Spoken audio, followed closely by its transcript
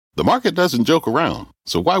The market doesn't joke around,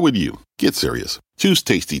 so why would you? Get serious. Choose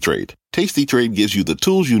Tasty Trade. Tasty Trade gives you the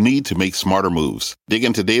tools you need to make smarter moves. Dig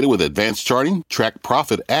into data with advanced charting, track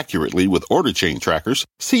profit accurately with order chain trackers,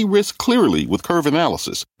 see risk clearly with curve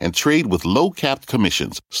analysis, and trade with low-capped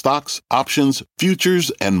commissions, stocks, options,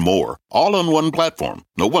 futures, and more. All on one platform.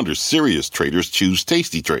 No wonder serious traders choose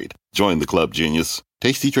Tasty Trade. Join the club, genius.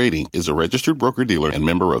 Tasty Trading is a registered broker-dealer and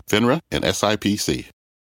member of FINRA and SIPC.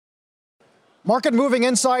 Market moving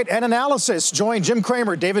insight and analysis. Join Jim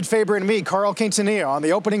Cramer, David Faber, and me, Carl Quintanilla, on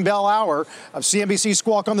the opening bell hour of CNBC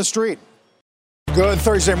Squawk on the Street. Good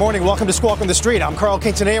Thursday morning. Welcome to Squawk on the Street. I'm Carl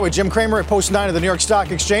Quintanilla with Jim Cramer at Post 9 of the New York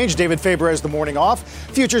Stock Exchange. David Faber has the morning off.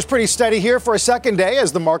 Futures pretty steady here for a second day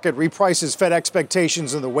as the market reprices Fed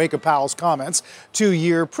expectations in the wake of Powell's comments.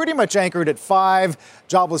 2-year pretty much anchored at 5.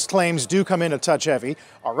 Jobless claims do come in a touch heavy.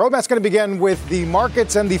 Our roadmap's going to begin with the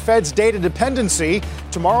markets and the Fed's data dependency.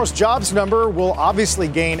 Tomorrow's jobs number will obviously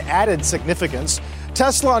gain added significance.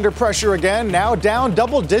 Tesla under pressure again, now down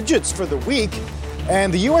double digits for the week.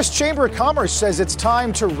 And the U.S. Chamber of Commerce says it's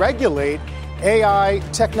time to regulate AI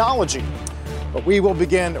technology. But we will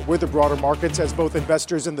begin with the broader markets as both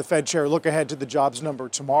investors and the Fed chair look ahead to the jobs number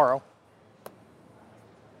tomorrow.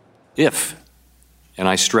 If, and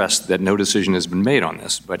I stress that no decision has been made on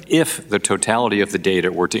this, but if the totality of the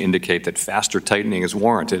data were to indicate that faster tightening is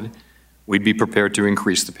warranted, we'd be prepared to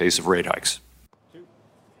increase the pace of rate hikes.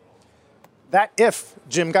 That if,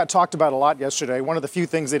 Jim, got talked about a lot yesterday. One of the few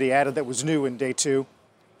things that he added that was new in day two.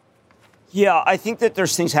 Yeah, I think that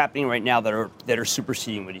there's things happening right now that are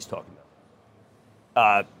superseding what he's talking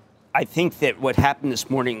about. I think that what happened this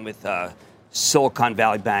morning with Silicon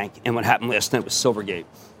Valley Bank and what happened last night with Silvergate,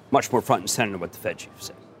 much more front and center than what the Fed chief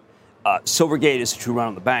said. Silvergate is a true run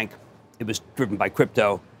on the bank. It was driven by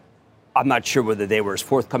crypto. I'm not sure whether they were as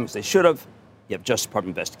forthcoming as they should have. You have Justice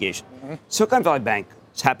Department investigation. Mm-hmm. Silicon Valley Bank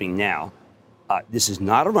is happening now. This is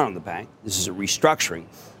not a run on the bank. This is a restructuring.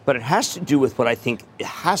 But it has to do with what I think it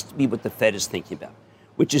has to be what the Fed is thinking about,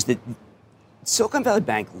 which is that Silicon Valley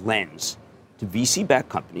Bank lends to VC-backed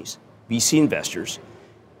companies, VC investors,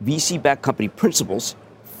 VC-backed company principals,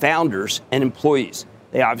 founders, and employees.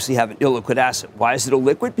 They obviously have an illiquid asset. Why is it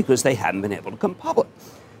illiquid? Because they haven't been able to come public.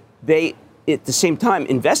 They, at the same time,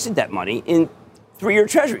 invested that money in 3-year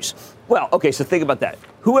treasuries. Well, okay, so think about that.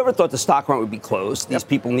 Whoever thought the stock market would be closed? These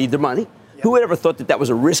people need their money. Who would ever thought that that was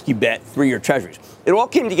a risky bet, 3-year treasuries? It all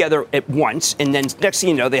came together at once, and then next thing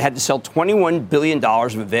you know, they had to sell $21 billion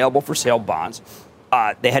of available for sale bonds.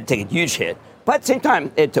 They had to take a huge hit. But at the same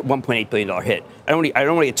time, it took $1.8 billion hit. I don't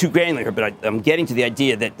want to get too granular here, but I'm getting to the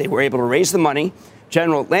idea that they were able to raise the money.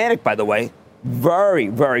 General Atlantic, by the way, very,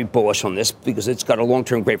 very bullish on this because it's got a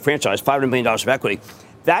long-term great franchise, $500 million of equity.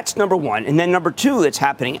 That's number one. And then number two that's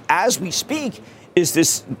happening as we speak is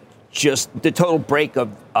this just the total break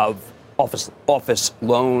of office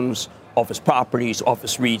loans, office properties,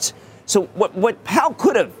 office REITs. So what Powell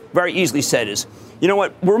could have very easily said is, you know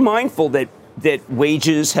what, we're mindful that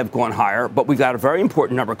wages have gone higher, but we've got a very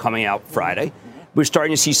important number coming out Friday. We're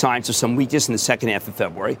starting to see signs of some weakness in the second half of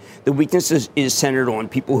February. The weakness is centered on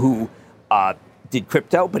people who did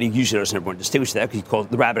crypto, but he usually doesn't everyone distinguish that because he calls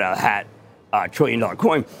the rabbit out of the hat $1 trillion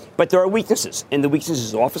coin. But there are weaknesses, and the weakness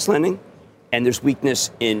is office lending, and there's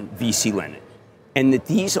weakness in VC lending. And that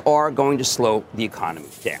these are going to slow the economy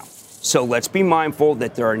down. So let's be mindful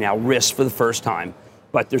that there are now risks for the first time,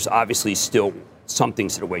 but there's obviously still some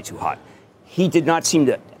things that are way too hot. He did not seem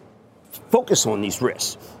to focus on these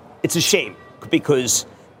risks. It's a shame because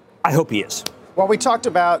I hope he is. Well, we talked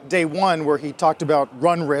about day one where he talked about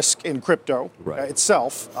run risk in crypto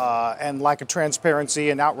itself and lack of transparency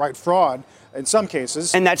and outright fraud in some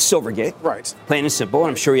cases. And that's Silvergate. Right. Plain and simple. And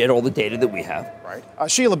I'm sure he had all the data that we have.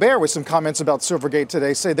 Right. Sheila Bair with some comments about Silvergate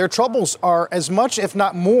today say their troubles are as much, if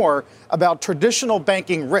not more, about traditional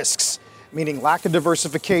banking risks, meaning lack of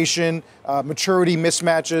diversification, maturity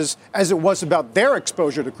mismatches, as it was about their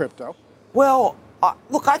exposure to crypto. Well,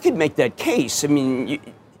 look, I could make that case. I mean,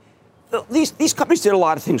 these companies did a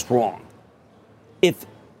lot of things wrong. If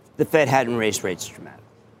the Fed hadn't raised rates dramatically,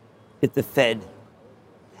 if the Fed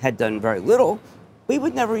had done very little, we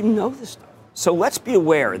would never even know this stuff. So let's be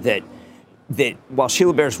aware that while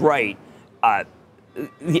Sheila Bair's right,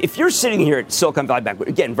 if you're sitting here at Silicon Valley Bank,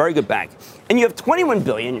 again, very good bank, and you have $21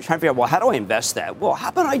 billion, you're trying to figure out, well, how do I invest that? Well, how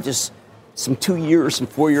about I just some 2 years, some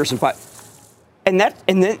 4 years, some 5? And then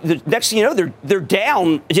the next thing you know, they're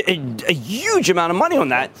down a huge amount of money on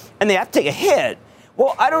that, and they have to take a hit.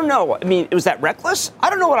 Well, I don't know. I mean, was that reckless? I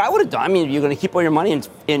don't know what I would have done. I mean, you're going to keep all your money in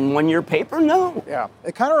 1-year paper? No. Yeah.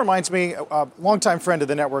 It kind of reminds me, a longtime friend of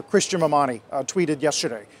the network, Christian Mamani, tweeted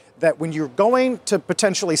yesterday that when you're going to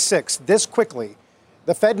potentially 6 this quickly,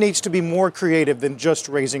 the Fed needs to be more creative than just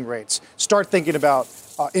raising rates. Start thinking about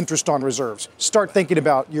interest on reserves. Start thinking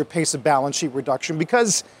about your pace of balance sheet reduction,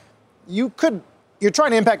 because you're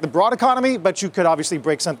trying to impact the broad economy, but you could obviously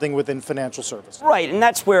break something within financial services. Right, and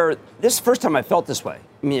that's where this is the first time I felt this way.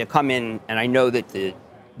 I mean, I come in, and I know that the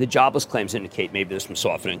jobless claims indicate maybe there's some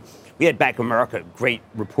softening. We had Bank of America, a great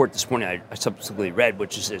report this morning I subsequently read,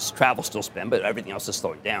 which is this travel still spend, but everything else is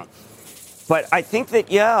slowing down. But I think that,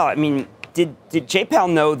 did Jay Powell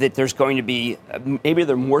know that there's going to be, maybe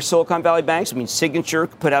there are more Silicon Valley banks? I mean, Signature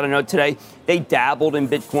put out a note today. They dabbled in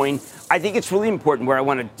Bitcoin. I think it's really important, where I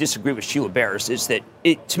want to disagree with Sheila Bares, is that,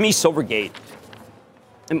 to me, Silvergate,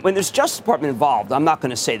 and when there's Justice Department involved, I'm not going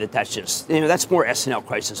to say that that's just, that's more SNL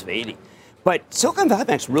crisis of 80. But Silicon Valley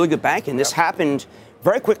Bank's a really good bank, and this happened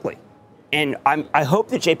very quickly. And I hope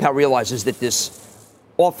that Jay Powell realizes that this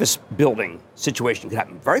office building situation could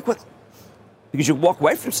happen very quickly, because you walk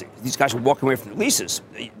away from these guys are walking away from the leases.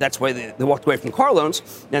 That's why they walked away from car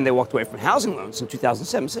loans, then they walked away from housing loans in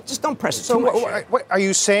 2007. So just don't press it too much. What, are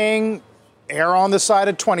you saying err on the side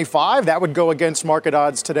of 25? That would go against market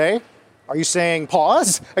odds today. Are you saying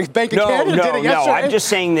pause? Bank of Canada did it yesterday? No. I'm just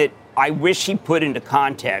saying that I wish he put into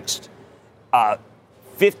context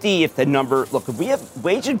 50 if the number. Look, if we have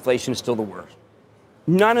wage inflation is still the worst.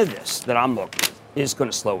 None of this that I'm looking at is going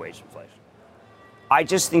to slow wage inflation. I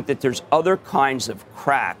just think that there's other kinds of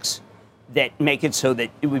cracks that make it so that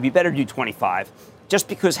it would be better to do 25, just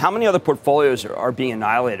because how many other portfolios are being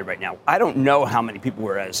annihilated right now? I don't know how many people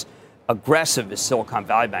were as aggressive as Silicon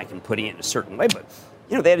Valley Bank in putting it in a certain way, but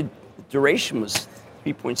they had the duration was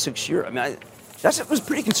 3.6 years. I mean, it was a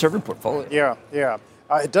pretty conservative portfolio. Yeah.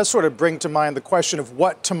 It does sort of bring to mind the question of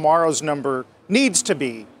what tomorrow's number needs to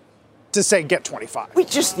be to say get 25. We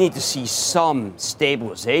just need to see some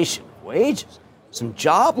stabilization of wages, some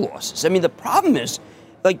job losses. I mean, the problem is,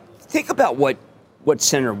 think about what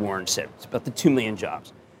Senator Warren said. It's about the 2 million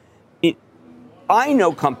jobs. I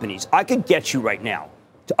know companies, I could get you right now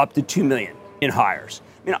to up to 2 million in hires.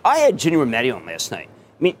 I had Ginny Rometty on last night.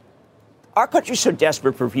 Our country's so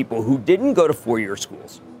desperate for people who didn't go to four-year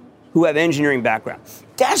schools, who have engineering background.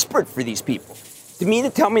 Desperate for these people. To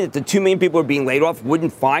tell me that the 2 million people who are being laid off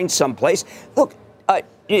wouldn't find some place. Look, it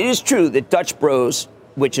is true that Dutch Bros,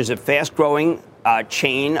 which is a fast-growing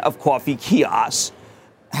chain of coffee kiosks,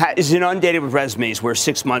 is inundated with resumes where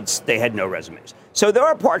 6 months they had no resumes. So there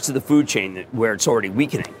are parts of the food chain where it's already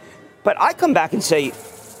weakening. But I come back and say,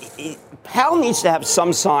 Powell needs to have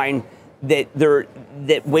some sign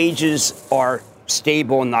that wages are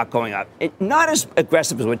stable and not going up. Not as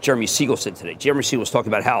aggressive as what Jeremy Siegel said today. Jeremy Siegel was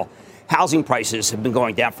talking about how housing prices have been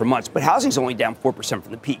going down for months, but housing's only down 4%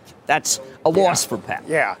 from the peak. That's a loss for Powell.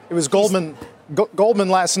 Yeah, it was Goldman. Goldman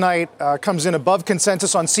last night comes in above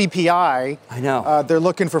consensus on CPI. I know. They're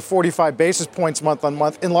looking for 45 basis points month on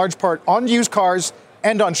month, in large part on used cars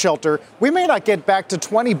and on shelter. We may not get back to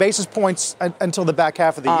 20 basis points until the back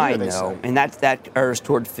half of the year. I know, and that errs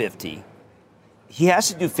toward 50. He has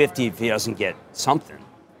to do 50 if he doesn't get something.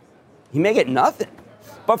 He may get nothing.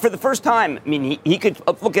 But for the first time, he could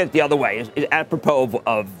look at it the other way, apropos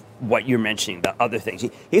of what you're mentioning, the other things. He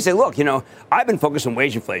could say, look, I've been focused on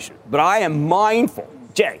wage inflation, but I am mindful.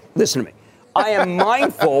 Jay, listen to me. I am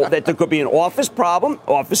mindful that there could be an office problem,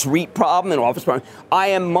 office REIT problem, and office problem. I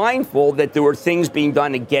am mindful that there were things being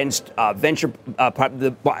done against venture,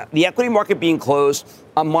 the equity market being closed.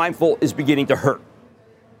 I'm mindful is beginning to hurt.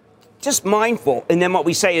 Just mindful. And then what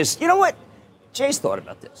we say is, you know what? Jay's thought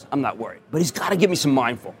about this. I'm not worried. But he's got to give me some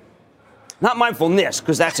mindful. Not mindfulness,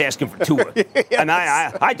 because that's asking for too much. Yes. And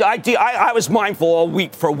I was mindful all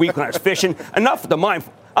week for a week when I was fishing. Enough with the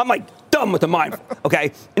mindful. I'm done with the mindful,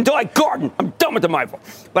 okay? Until I garden, I'm done with the mindful.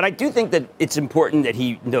 But I do think that it's important that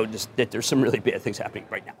he noticed that there's some really bad things happening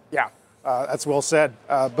right now. Yeah. That's well said.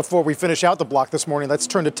 Before we finish out the block this morning, let's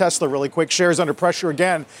turn to Tesla really quick. Shares under pressure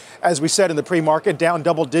again, as we said in the pre-market, down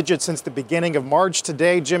double digits since the beginning of March.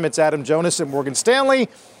 Today, Jim, it's Adam Jonas at Morgan Stanley,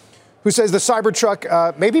 who says the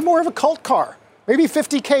Cybertruck may be more of a cult car. Maybe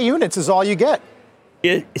 50K units is all you get.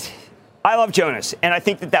 I love Jonas, and I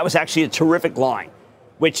think that was actually a terrific line,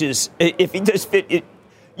 which is, if he does fit it,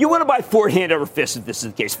 you want to buy Ford hand over fist if this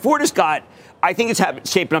is the case. Ford has got, I think it's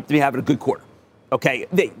shaping up to be having a good quarter. Okay,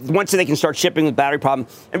 once they can start shipping the battery problem.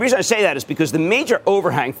 And the reason I say that is because the major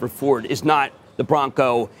overhang for Ford is not the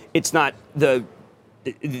Bronco. It's not the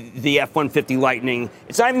F-150 Lightning.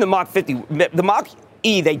 It's not even the Mach-50. The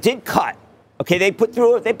Mach-E, they did cut. Okay, they put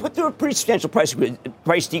through a pretty substantial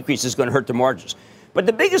price decrease is going to hurt the margins. But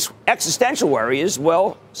the biggest existential worry is,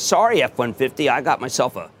 well, sorry, F-150, I got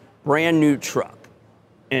myself a brand new truck.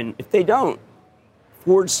 And if they don't,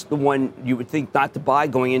 Ford's the one you would think not to buy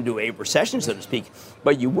going into a recession, so to speak,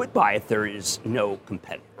 but you would buy if there is no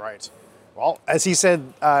competitor. Right. Well, as he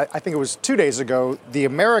said, I think it was 2 days ago,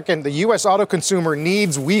 the U.S. auto consumer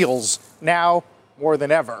needs wheels now more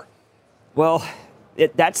than ever. Well,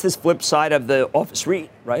 that's this flip side of the office REIT,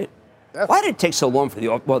 right? Definitely. Why did it take so long for the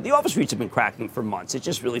office REITs have been cracking for months. It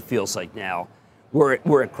just really feels like now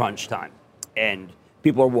we're at crunch time, and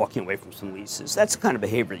people are walking away from some leases. That's the kind of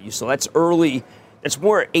behavior that you saw. That's early. That's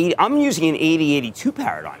more 80. I'm using an 80-82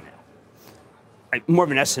 paradigm now. More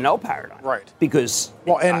of an SNL paradigm. Right. Because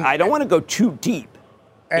I don't want to go too deep.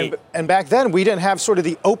 And back then, we didn't have sort of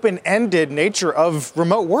the open-ended nature of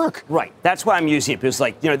remote work. Right. That's why I'm using it. Because,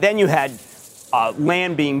 then you had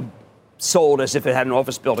land being sold as if it had an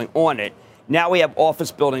office building on it. Now we have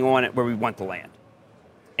office building on it where we want the land.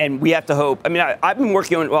 And we have to hope. I mean, I've been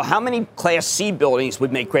working on, how many Class C buildings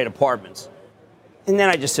would make great apartments? And then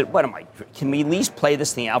I just said, can we at least play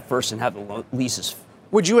this thing out first and have the leases?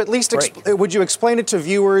 Would you at least would you explain it to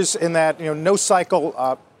viewers in that, no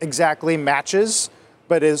cycle exactly matches,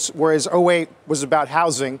 but whereas 08 was about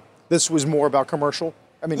housing, this was more about commercial?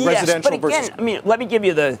 I mean, yes, residential but again, versus... let me give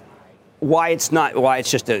you why it's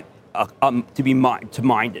just to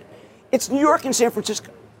mind it. It's New York and San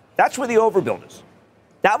Francisco. That's where the overbuild is.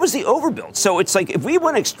 That was the overbuild. So it's like, if we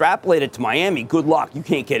want to extrapolate it to Miami, good luck, you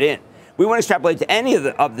can't get in. We want to extrapolate to any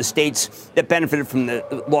of the states that benefited from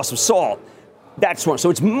the loss of SALT. That's one.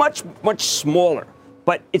 So it's much, much smaller.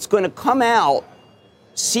 But it's going to come out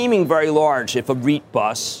seeming very large if a REIT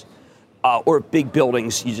busts or big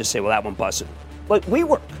buildings, you just say, well, that one busted. But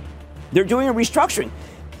WeWork, they're doing a restructuring.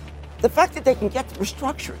 The fact that they can get to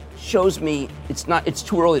restructuring shows me it's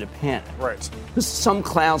too early to panic. Right. Because some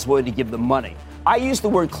clowns wanted to give them money. I use the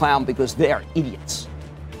word clown because they are idiots.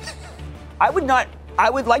 I would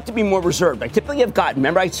like to be more reserved. I typically have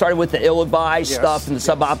remember I started with the ill-advised stuff and the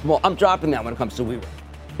suboptimal. I'm dropping that when it comes to WeWork.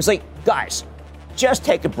 It's like, guys, just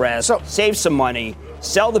take a breath, save some money,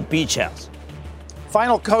 sell the beach house.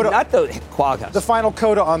 Final coda. Not the Quag house. The final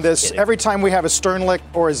coda on this, every time we have a Sternlicht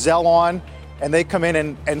or a Zell on and they come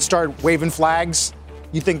in and start waving flags,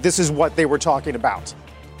 you think this is what they were talking about?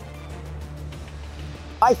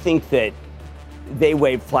 I think that they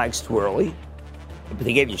waved flags too early, but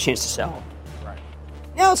they gave you a chance to sell. Right.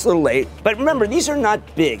 Now it's a little late, but remember, these are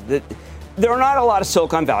not big. There are not a lot of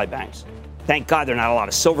Silicon Valley banks. Thank God there are not a lot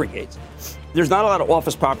of Silvergates. There's not a lot of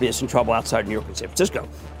office property that's in trouble outside New York and San Francisco.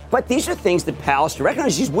 But these are things that Pallister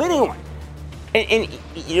recognizes he's winning on. And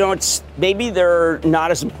it's maybe they're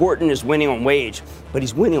not as important as winning on wage, but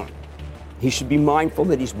he's winning on it. He should be mindful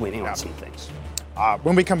that he's winning on some things.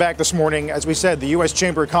 When we come back this morning, as we said, the U.S.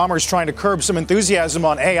 Chamber of Commerce trying to curb some enthusiasm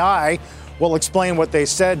on AI. We'll explain what they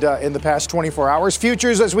said in the past 24 hours.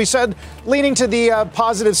 Futures, as we said, leaning to the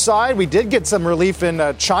positive side. We did get some relief in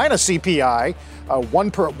China CPI,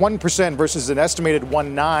 1% versus an estimated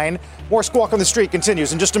 1.9. More Squawk on the Street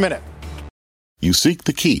continues in just a minute. You seek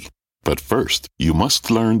the key, but first, you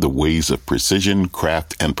must learn the ways of precision,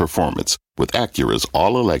 craft, and performance with Acura's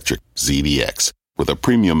all-electric ZDX. With a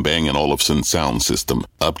premium Bang & Olufsen sound system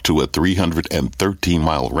up to a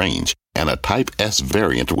 313-mile range and a Type S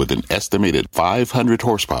variant with an estimated 500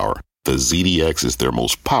 horsepower, the ZDX is their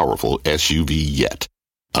most powerful SUV yet.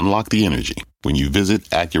 Unlock the energy when you visit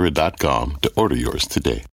Acura.com to order yours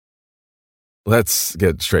today. Let's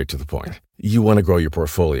get straight to the point. You want to grow your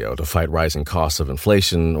portfolio to fight rising costs of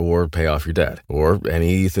inflation or pay off your debt or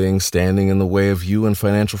anything standing in the way of you and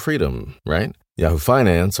financial freedom, right? Yahoo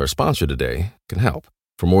Finance, our sponsor today, can help.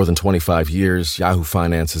 For more than 25 years, Yahoo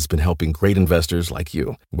Finance has been helping great investors like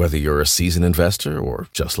you. Whether you're a seasoned investor or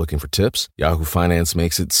just looking for tips, Yahoo Finance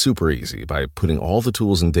makes it super easy by putting all the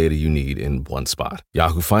tools and data you need in one spot.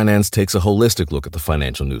 Yahoo Finance takes a holistic look at the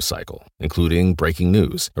financial news cycle, including breaking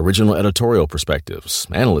news, original editorial perspectives,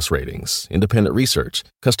 analyst ratings, independent research,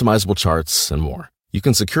 customizable charts, and more. You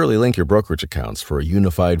can securely link your brokerage accounts for a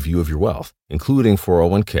unified view of your wealth, including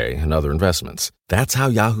 401k and other investments. That's how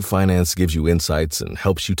Yahoo Finance gives you insights and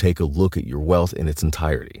helps you take a look at your wealth in its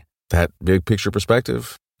entirety. That big picture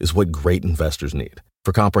perspective is what great investors need.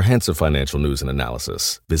 For comprehensive financial news and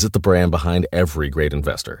analysis, visit the brand behind every great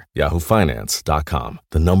investor, yahoofinance.com,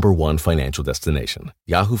 the #1 financial destination,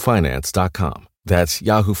 yahoofinance.com. That's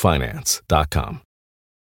yahoofinance.com.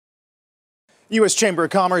 U.S. Chamber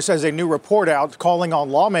of Commerce has a new report out calling on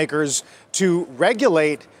lawmakers to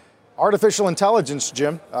regulate artificial intelligence,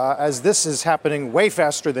 Jim, as this is happening way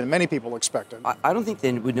faster than many people expected. I don't think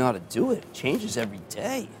they would know how to do it. It changes every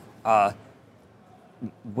day.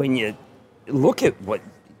 When you look at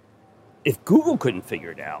if Google couldn't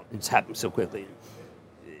figure it out, it's happened so quickly.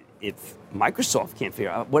 If Microsoft can't figure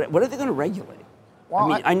it out, what are they going to regulate?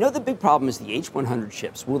 Well, I know the big problem is the H100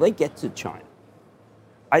 chips. Will they get to China?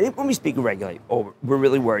 I think when we speak of regulate, we're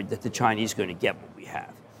really worried that the Chinese are going to get what we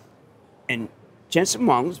have. And Jensen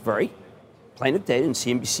Huang was very plain of data in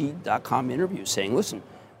CNBC.com interview saying, listen,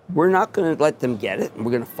 we're not going to let them get it, and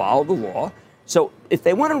we're going to follow the law. So if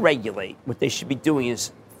they want to regulate, what they should be doing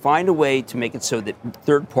is find a way to make it so that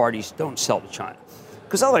third parties don't sell to China.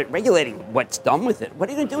 Because otherwise, regulating what's done with it, what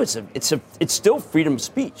are you going to do? It's still freedom of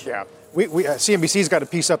speech. Yeah. CNBC's got a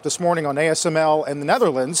piece up this morning on ASML and the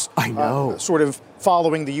Netherlands. I know. Sort of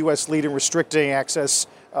following the U.S. lead in restricting access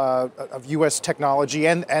of U.S. technology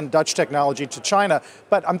and Dutch technology to China.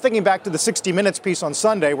 But I'm thinking back to the 60 Minutes piece on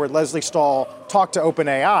Sunday where Leslie Stahl talked to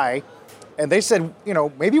OpenAI, and they said,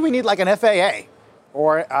 maybe we need like an FAA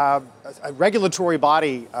or a regulatory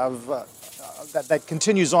body that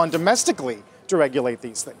continues on domestically to regulate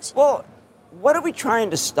these things. Well, what are we trying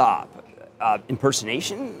to stop?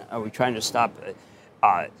 Impersonation? Are we trying to stop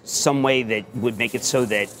some way that would make it so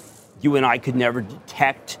that you and I could never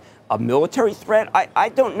detect a military threat? I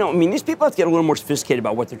don't know. I mean, these people have to get a little more sophisticated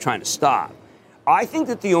about what they're trying to stop. I think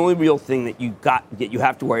that the only real thing that you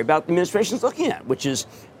have to worry about the administration is looking at, which is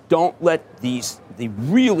don't let the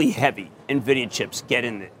really heavy NVIDIA chips get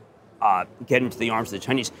into the arms of the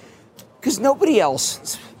Chinese. Because nobody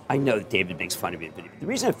else, I know that David makes fun of NVIDIA. The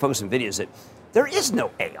reason I focus on NVIDIA is that there is no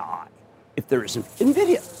AI if there isn't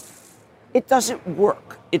NVIDIA. It doesn't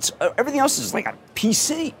work. It's everything else is like a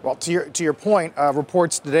PC. Well, to your point,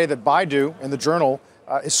 reports today that Baidu in the Journal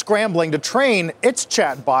is scrambling to train its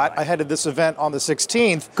chatbot ahead of this event on the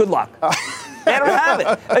 16th. Good luck. They don't have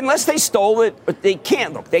it unless they stole it. But they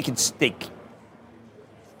can't. Look, they can. The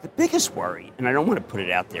biggest worry, and I don't want to put it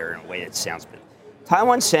out there in a way that sounds bad.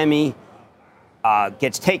 Taiwan Semi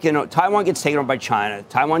gets taken over by China.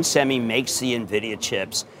 Taiwan Semi makes the NVIDIA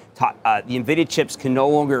chips. The NVIDIA chips can no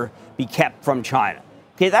longer be kept from China.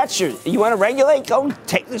 Okay, you want to regulate? Go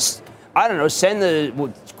take this. I don't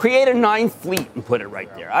know. Create a 9th fleet and put it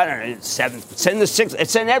right there. I don't know, 7th. Send the 6th.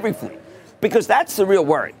 Send every fleet, because that's the real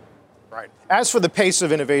worry. Right. As for the pace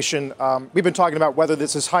of innovation, we've been talking about whether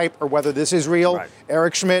this is hype or whether this is real. Right.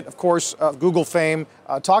 Eric Schmidt, of course, Google fame,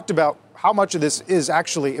 talked about how much of this is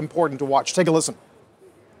actually important to watch. Take a listen.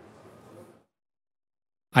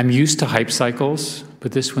 I'm used to hype cycles,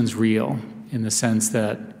 but this one's real in the sense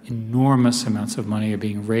that enormous amounts of money are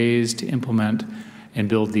being raised to implement and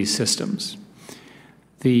build these systems.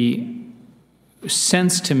 The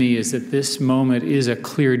sense to me is that this moment is a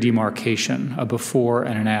clear demarcation, a before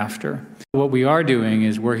and an after. What we are doing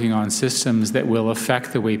is working on systems that will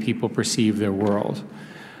affect the way people perceive their world.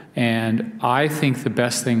 And I think the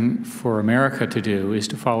best thing for America to do is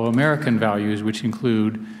to follow American values, which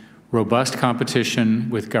include robust competition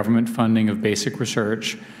with government funding of basic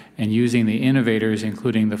research and using the innovators,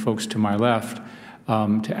 including the folks to my left,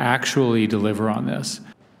 to actually deliver on this.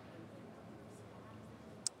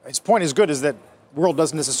 His point is good, is that the world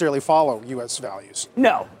doesn't necessarily follow U.S. values.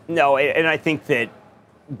 No, and I think that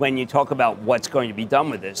when you talk about what's going to be done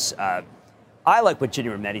with this, I like what Ginny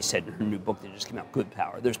Rometty said in her new book that just came out, Good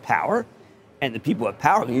Power. There's power, and the people who have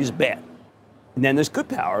power can use it bad. And then there's good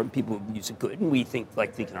power, and people use it good, and we think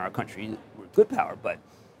in our country we're good power. But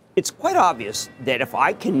it's quite obvious that if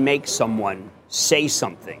I can make someone say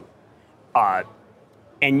something,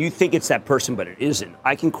 and you think it's that person, but it isn't,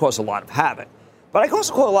 I can cause a lot of havoc. But I can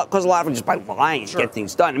also cause a lot of it just by lying and get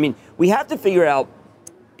things done. I mean, we have to figure out,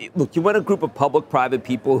 look, you want a group of public-private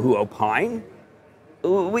people who opine?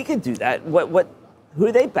 We could do that. Who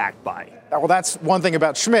are they backed by? Well, that's one thing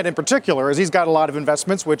about Schmidt in particular, is he's got a lot of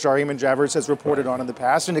investments, which Ayman Javers has reported on in the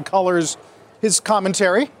past, and it colors his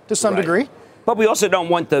commentary to some degree. But we also don't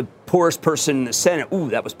want the poorest person in the Senate,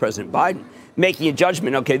 that was President Biden, making a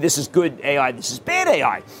judgment, okay, this is good AI, this is bad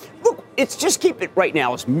AI. Look, it's just keep it right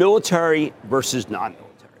now as military versus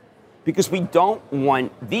non-military. Because we don't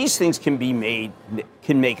want, these things can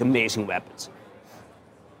make amazing weapons.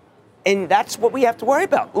 And that's what we have to worry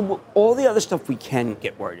about. All the other stuff we can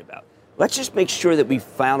get worried about. Let's just make sure that we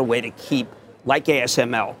found a way to keep, like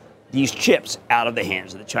ASML, these chips out of the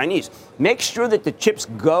hands of the Chinese. Make sure that the chips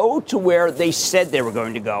go to where they said they were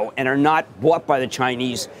going to go and are not bought by the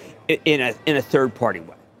Chinese in a third-party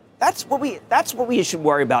way. That's what we should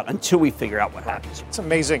worry about until we figure out what happens. It's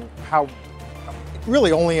amazing how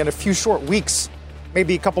really only in a few short weeks,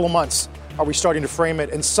 maybe a couple of months, are we starting to frame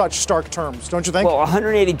it in such stark terms, don't you think? Well,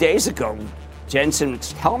 180 days ago, Jensen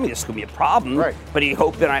was telling me this could be a problem, right. But he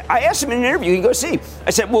hoped that I asked him in an interview, he goes, see,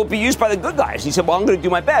 I said, will it be used by the good guys? He said, well, I'm going to do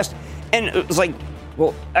my best. And it was like,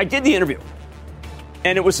 well, I did the interview.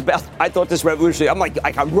 And it was about, I thought this revolutionary, I'm like,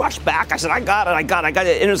 I rushed back. I said, I got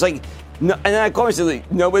it. And it was like, No, and then I called him and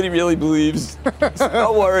said, nobody really believes.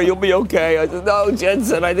 Don't worry, you'll be okay. I said, no,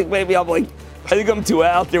 Jensen, I think maybe I think I'm too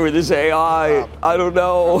out there with this AI. I don't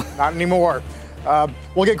know. Not anymore.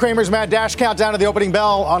 We'll get Cramer's Mad Dash countdown to the opening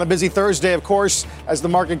bell on a busy Thursday, of course, as the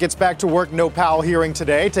market gets back to work. No Powell hearing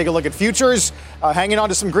today. Take a look at futures. Hanging on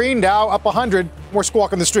to some green. Dow up 100. More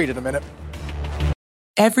Squawk on the Street in a minute.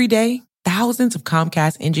 Every day, thousands of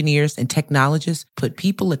Comcast engineers and technologists put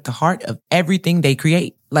people at the heart of everything they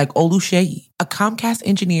create. Like Oluseyi, a Comcast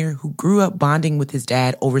engineer who grew up bonding with his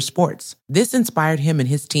dad over sports. This inspired him and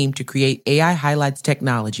his team to create AI Highlights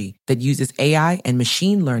technology that uses AI and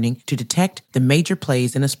machine learning to detect the major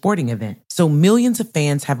plays in a sporting event. So millions of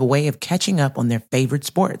fans have a way of catching up on their favorite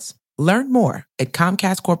sports. Learn more at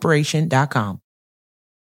ComcastCorporation.com.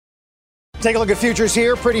 Take a look at futures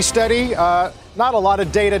here. Pretty steady. Not a lot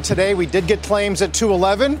of data today. We did get claims at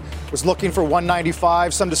 211. Was looking for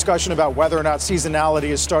 195. Some discussion about whether or not seasonality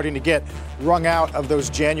is starting to get wrung out of those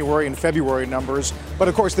January and February numbers. But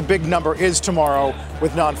of course, the big number is tomorrow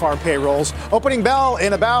with non-farm payrolls. Opening bell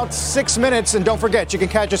in about 6 minutes. And don't forget, you can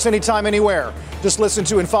catch us anytime, anywhere. Just listen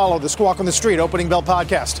to and follow the Squawk on the Street Opening Bell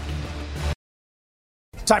podcast.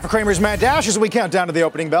 Time for Cramer's Mad Dash as we count down to the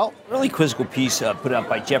opening bell. Really quizzical piece put out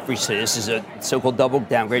by Jeffrey today. This is a so-called double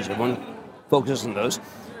downgrade. Everyone focuses on those.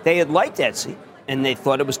 They had liked Etsy, and they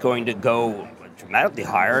thought it was going to go dramatically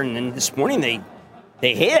higher. And then this morning they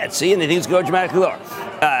hate Etsy, and they think it's going to go dramatically lower.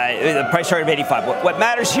 The price target of 85. What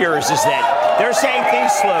matters here is that they're saying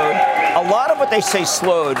things slowed. A lot of what they say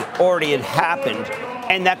slowed already had happened,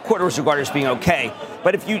 and that quarter was regarded as being okay.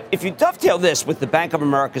 But if you dovetail this with the Bank of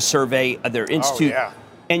America survey of their institute,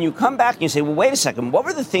 and you come back and you say, well, wait a second, what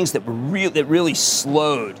were the things that really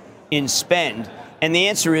slowed in spend? And the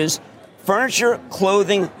answer is furniture,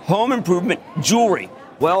 clothing, home improvement, jewelry.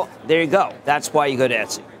 Well, there you go. That's why you go to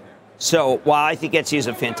Etsy. So while I think Etsy is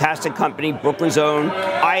a fantastic company, Brooklyn's own,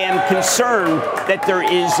 I am concerned that there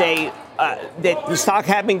is that the stock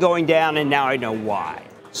had been going down, and now I know why.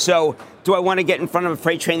 So do I want to get in front of a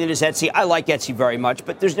freight train that is Etsy? I like Etsy very much,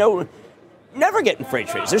 but never get in freight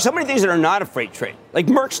trains. There's so many things that are not a freight train. Like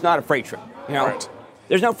Merck's not a freight train. You know, right.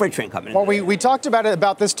 There's no freight train coming. Well, we talked about it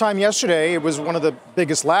about this time yesterday. It was one of the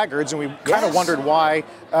biggest laggards, and we kind of wondered why.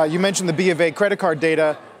 You mentioned the B of A credit card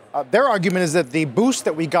data. Their argument is that the boost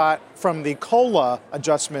that we got from the COLA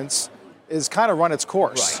adjustments is kind of run its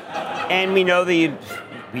course. Right. And we know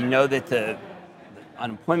that the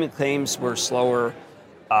unemployment claims were slower.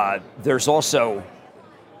 There's also,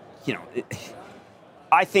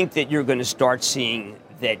 I think that you're going to start seeing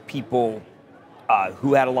that people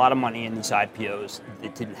who had a lot of money in these IPOs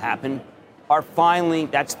that didn't happen are finally,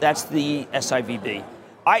 that's the SIVB.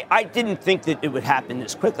 I didn't think that it would happen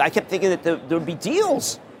this quickly. I kept thinking that there would be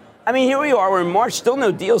deals. I mean, here we are, we're in March, still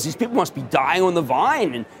no deals. These people must be dying on the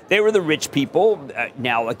vine, and they were the rich people.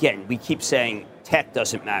 Now, again, we keep saying tech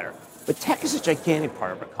doesn't matter, but tech is a gigantic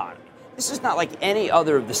part of our economy. This is not like any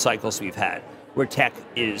other of the cycles we've had where tech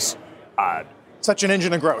is such an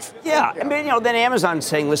engine of growth. Yeah. I mean, then Amazon's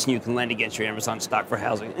saying, listen, you can lend against your Amazon stock for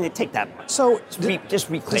housing, and they take that money. So just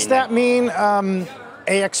reclaim does that mean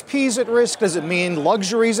AXP's at risk? Does it mean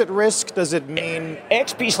luxury's at risk? Does it mean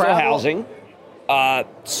AXP's still housing?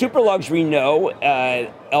 Super luxury, no.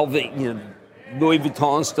 Louis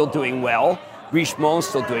Vuitton's still doing well. Richemont's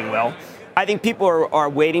still doing well. I think people are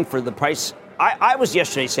waiting for the price. I was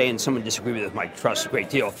yesterday saying, someone disagreed with my trust a great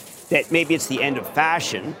deal, that maybe it's the end of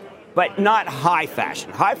fashion, but not high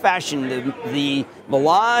fashion. High fashion, the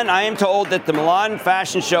Milan, I am told that the Milan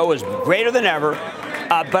fashion show is greater than ever,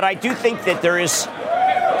 but I do think that there is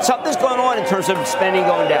something's going on in terms of spending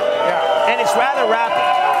going down. Yeah. And it's rather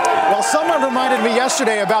rapid. Well, someone reminded me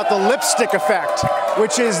yesterday about the lipstick effect,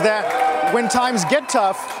 which is that when times get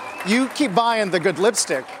tough, you keep buying the good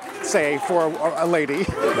lipstick, say, for a lady,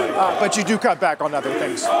 but you do cut back on other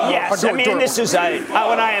things. Yes, I mean, this is,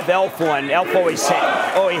 when I have Elf on, Elf always says,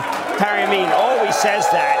 Harry Amin always says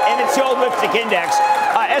that, and it's the old lipstick index.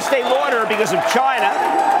 Estee Lauder because of China,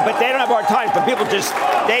 but they don't have hard times, but people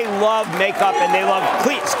they love makeup and they love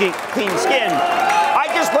clean skin. I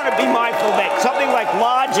just want to be mindful that something like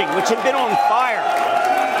lodging, which had been on fire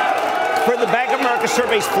for the Bank of America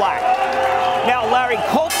survey's flat. Now, Larry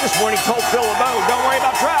Culp this morning told Phil LeBeau, don't worry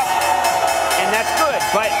about travel. And that's good.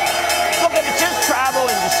 But look, if it's just travel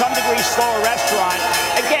and to some degree slower restaurant,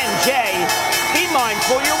 again, Jay, be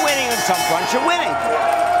mindful. You're winning on some fronts. You're winning.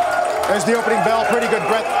 There's the opening bell. Pretty good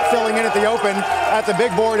breath filling in at the open. At the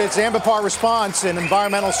big board, it's Ambipar Response, an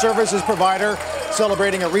environmental services provider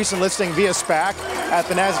celebrating a recent listing via SPAC. At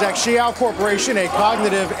the NASDAQ, Xiao Corporation, a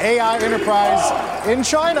cognitive AI enterprise in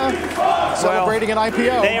China, celebrating an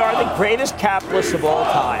IPO. They are the greatest capitalists of all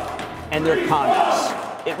time. and their comments.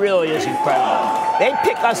 It really is incredible. They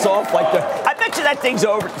pick us off like I bet you that thing's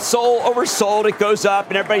oversold, it goes up,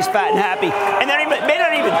 and everybody's fat and happy. And they may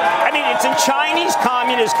not even, it's a Chinese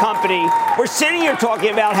communist company. We're sitting here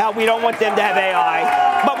talking about how we don't want them to have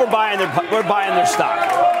AI, but we're buying their stock.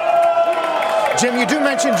 Jim, you do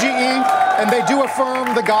mention GE, and they do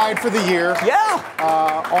affirm the guide for the year. Yeah.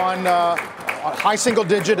 On high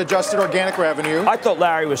single-digit adjusted organic revenue. I thought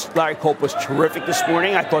Larry Culp was terrific this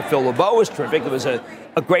morning. I thought Phil LeBeau was terrific. It was a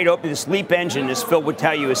great opening. This LEAP engine, as Phil would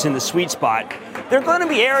tell you, is in the sweet spot. There are going to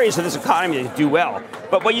be areas of this economy that do well.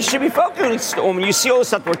 But what you should be focusing on, when you see all the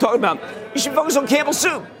stuff that we're talking about, you should focus on Campbell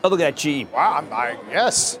Soup. Oh, look at that GE. Wow,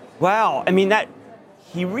 yes. Wow. That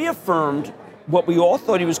he reaffirmed what we all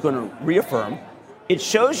thought he was going to reaffirm. It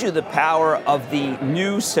shows you the power of the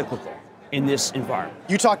new cyclical in this environment.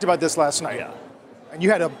 You talked about this last night. Yeah. And you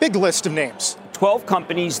had a big list of names. 12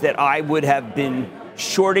 companies that I would have been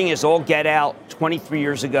shorting as all get out 23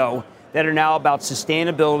 years ago that are now about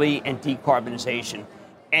sustainability and decarbonization.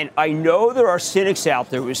 And I know there are cynics out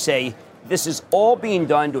there who say this is all being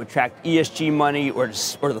done to attract ESG money or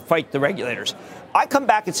to fight the regulators. I come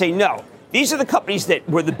back and say, no, these are the companies that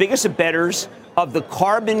were the biggest bettors of the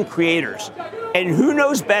carbon creators. And who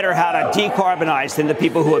knows better how to decarbonize than the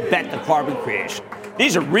people who have bet the carbon creation?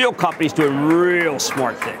 These are real companies doing real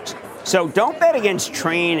smart things. So don't bet against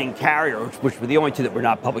Trane and Carrier, which were the only two that were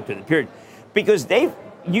not public during the period, because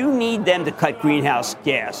you need them to cut greenhouse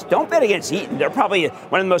gas. Don't bet against Eaton. They're probably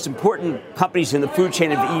one of the most important companies in the food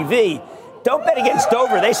chain of EV. Don't bet against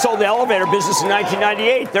Dover. They sold the elevator business in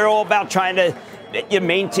 1998. They're all about trying to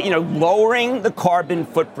maintain, lowering the carbon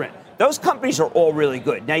footprint. Those companies are all really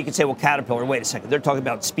good. Now you can say, well, Caterpillar, wait a second. They're talking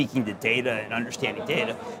about speaking to data and understanding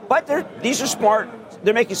data. But these are smart.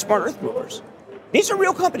 They're making smart earth movers. These are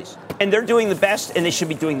real companies. And they're doing the best, and they should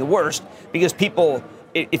be doing the worst, because people,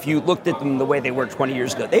 if you looked at them the way they were 20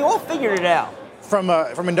 years ago, they all figured it out.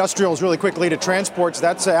 From industrials really quickly to transports,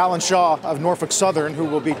 that's Alan Shaw of Norfolk Southern, who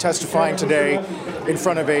will be testifying today in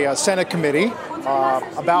front of a Senate committee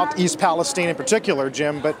about East Palestine in particular,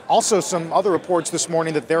 Jim, but also some other reports this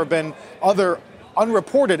morning that there have been other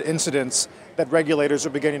unreported incidents that regulators are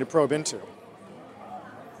beginning to probe into.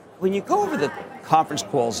 When you go over the conference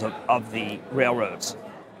calls of the railroads,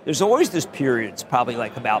 there's always this period, it's probably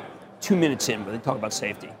like about 2 minutes in, where they talk about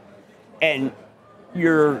safety. And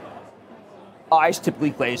your eyes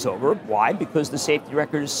typically glaze over. Why? Because the safety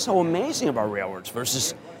record is so amazing of our railroads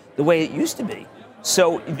versus the way it used to be.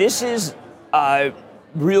 So this is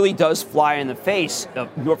really does fly in the face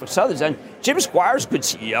of Norfolk Southern. And Jim Squire's a good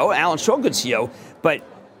CEO, Alan Shaw, good CEO, but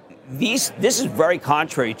this is very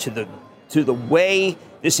contrary to the way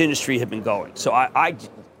this industry had been going. So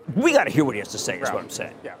we got to hear what he has to say, is what I'm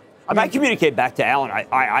saying. Yeah. I communicate back to Alan.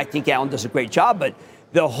 I think Alan does a great job, but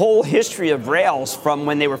the whole history of rails from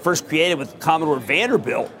when they were first created with Commodore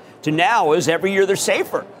Vanderbilt to now is every year they're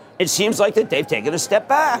safer. It seems like that they've taken a step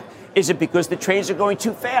back. Is it because the trains are going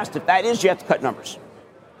too fast? If that is, you have to cut numbers.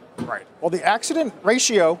 Right. Well, the accident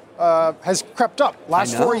ratio has crept up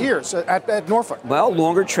last 4 years at Norfolk. Well,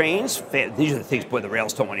 longer trains, these are the things, boy, the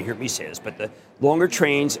rails don't want to hear me say this, but the longer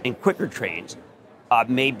trains and quicker trains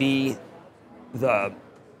may be the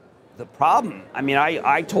problem.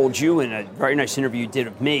 I told you in a very nice interview you did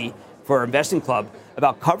of me for our investing club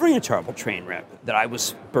about covering a terrible train wreck that I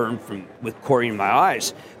was burned with chlorine in my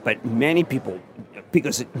eyes. But many people,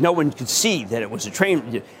 because no one could see that it was a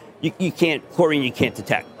train, you can't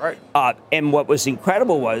detect. Right. And what was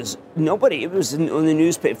incredible was it was in the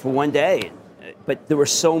newspaper for one day, but there were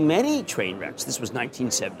so many train wrecks. This was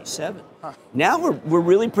 1977. Huh. Now we're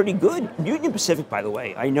really pretty good. Union Pacific, by the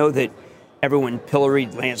way, I know that everyone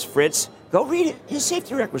pilloried Lance Fritz. Go read it. His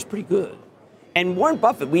safety record was pretty good. And Warren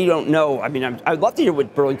Buffett, we don't know. I'd love to hear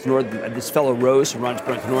what Burlington Northern, this fellow Rose who runs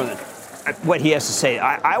Burlington Northern, what he has to say.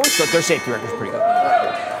 I always thought their safety record was pretty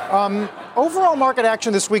good. Overall market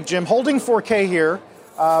action this week, Jim, holding 4K here.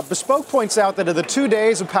 Bespoke points out that of the 2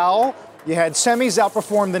 days of Powell, you had semis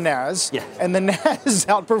outperform the NAS, and the NAS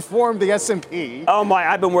outperformed the S&P. Oh, my,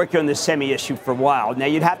 I've been working on this semi issue for a while. Now,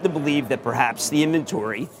 you'd have to believe that perhaps the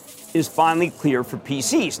inventory is finally clear for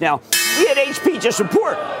PCs. Now, we had HP just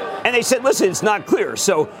report, and they said, listen, it's not clear.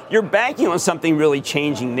 So you're banking on something really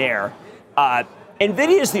changing there.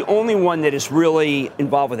 NVIDIA is the only one that is really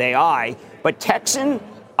involved with AI, but Texan,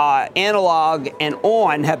 Analog, and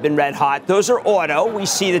ON have been red hot. Those are auto. We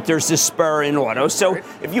see that there's this spur in auto. So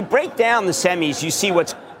if you break down the semis, you see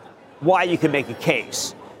why you can make a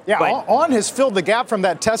case. Yeah, but ON has filled the gap from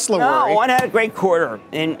that Tesla worry. ON had a great quarter.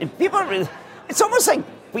 And people, it's almost like,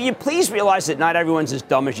 will you please realize that not everyone's as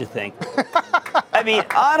dumb as you think? I mean,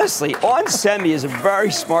 honestly, onsemi is a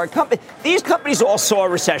very smart company. These companies all saw a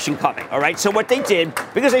recession coming, all right? So what they did,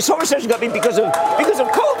 because they saw a recession coming because of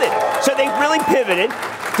COVID, so they really pivoted,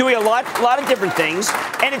 doing a lot of different things,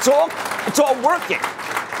 and it's all working.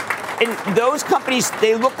 And those companies,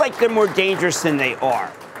 they look like they're more dangerous than they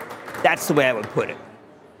are. That's the way I would put it.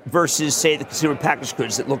 Versus, say, the consumer packaged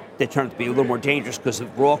goods that turn out to be a little more dangerous because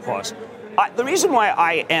of raw costs. The reason why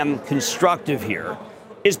I am constructive here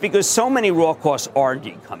is because so many raw costs are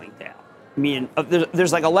indeed coming down. I mean,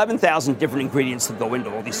 there's like 11,000 different ingredients that go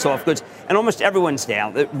into all these soft goods, and almost everyone's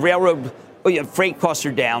down. The railroad, freight costs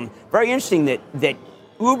are down. Very interesting that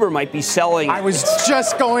Uber might be selling. I was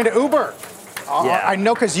just going to Uber. Yeah. I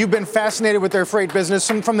know because you've been fascinated with their freight business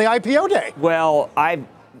from the IPO day. Well,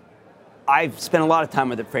 I've spent a lot of time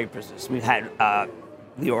with the freight business. We've had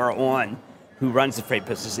Leora on, who runs the freight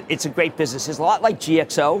business. It's a great business. It's a lot like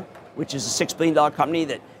GXO, which is a $6 billion company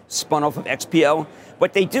that spun off of XPO.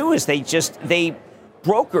 What they do is they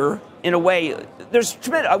broker in a way. I'm going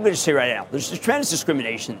to say right now, there's tremendous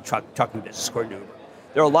discrimination in the trucking business, according to Uber.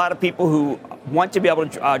 There are a lot of people who want to be able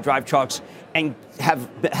to drive trucks and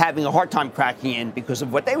having a hard time cracking in because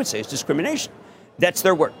of what they would say is discrimination. That's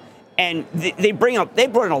their word. And they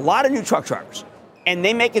brought in a lot of new truck drivers, and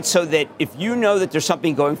they make it so that if you know that there's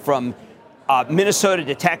something going from Minnesota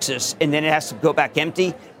to Texas and then it has to go back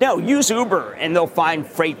empty, no, use Uber and they'll find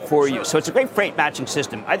freight for you. So it's a great freight matching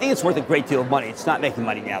system. I think it's worth a great deal of money. It's not making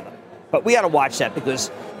money now, though. But we got to watch that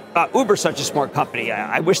because Uber's such a smart company.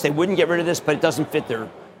 I wish they wouldn't get rid of this, but it doesn't fit their.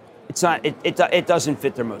 It's not. It doesn't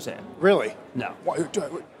fit their mosaic. Really? No.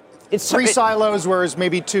 It's three silos, whereas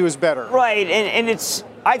maybe two is better. Right, and it's.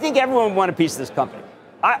 I think everyone would want a piece of this company.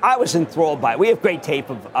 I was enthralled by it. We have great tape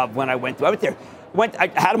of when I went there. I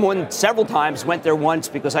had them on several times. Went there once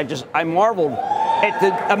because I marveled at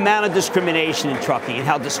the amount of discrimination in trucking and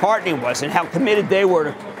how disheartening it was and how committed they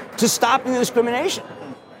were to stopping the discrimination.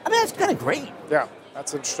 I mean, that's kind of great. Yeah,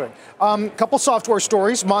 that's interesting. Couple software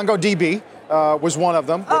stories. MongoDB was one of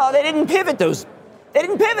them. Oh, they didn't pivot those. They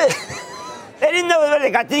didn't pivot. They didn't know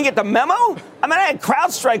didn't get the memo. I mean, I had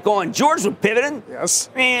CrowdStrike going. George was pivoting. Yes.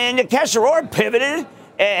 I mean, Nikesh Arora pivoted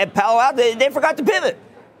at Palo Alto. They forgot to pivot.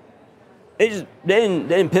 They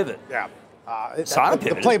didn't pivot. Yeah. The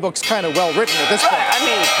pivoted. playbook's kind of well written at this point. I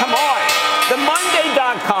mean, come on.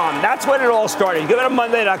 TheMonday.com. That's when it all started. Go to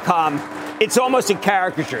Monday.com. It's almost a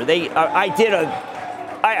caricature.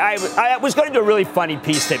 I was going to do a really funny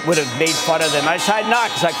piece that would have made fun of them. I decided not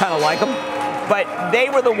because I kind of like them. But they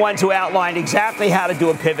were the ones who outlined exactly how to do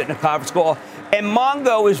a pivot in a conference call. And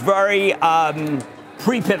Mongo is very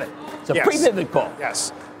pre-pivot. It's a pre-pivot call.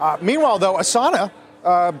 Yes. Meanwhile, though, Asana,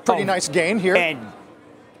 pretty nice gain here. And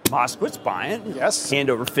Moskowitz buying. Yes. Hand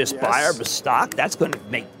over fist buyer of a stock. That's going to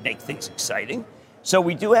make things exciting. So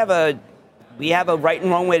we have a right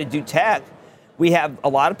and wrong way to do tech. We have a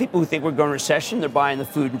lot of people who think we're going to recession. They're buying the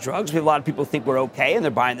food and drugs. We have a lot of people who think we're okay, and they're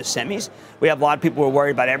buying the semis. We have a lot of people who are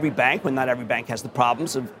worried about every bank when not every bank has the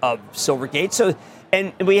problems of Silvergate. So,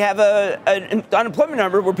 and we have an unemployment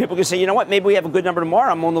number where people can say, you know what, maybe we have a good number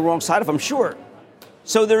tomorrow. I'm on the wrong side of, I'm sure.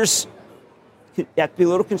 So you have to be a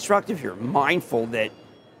little constructive here, mindful that,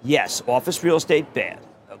 yes, office real estate, bad,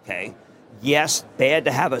 okay? Yes, bad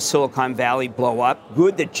to have a Silicon Valley blow up.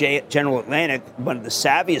 Good that General Atlantic, one of the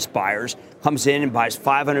savviest buyers, comes in and buys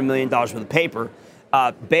 $500 million worth of paper.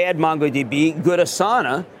 Bad MongoDB, good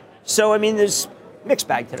Asana. So, I mean, there's mixed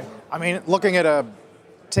bag today. I mean,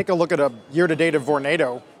 take a look at a year-to-date of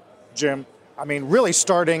Vornado, Jim. I mean, really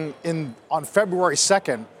starting on February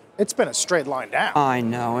 2nd, it's been a straight line down. I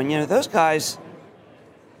know. And, those guys,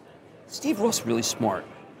 Steve Ross is really smart.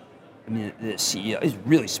 I mean, the CEO is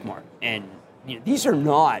really smart. And these are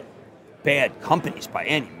not bad companies by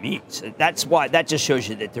any means. That just shows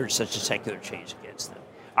you that there's such a secular change against them.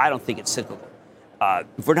 I don't think it's cyclical.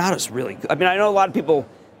 Vornado's really good. I mean, I know a lot of people,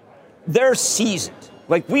 they're seasoned.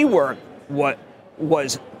 Like WeWork, what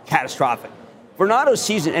was catastrophic. Vornado's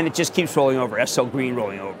seasoned, and it just keeps rolling over. SL Green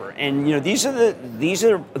rolling over. And, these are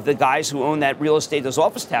the guys who own that real estate, those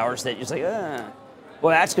office towers that you're just like,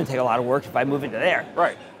 well, that's going to take a lot of work if I move into there.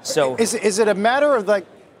 Right. So is it a matter of like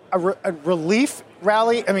a relief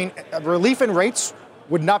rally? I mean, a relief in rates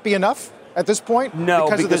would not be enough at this point? No,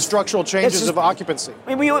 because of the structural changes of occupancy.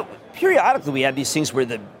 I mean, periodically we have these things where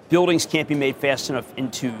the buildings can't be made fast enough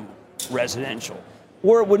into residential,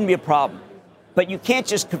 or it wouldn't be a problem. But you can't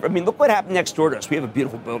just, look what happened next door to us. We have a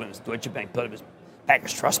beautiful building, it's Deutsche Bank building, it's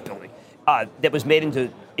Bankers Trust building, that was made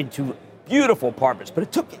into beautiful apartments. But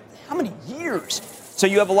it took how many years? So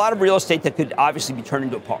you have a lot of real estate that could obviously be turned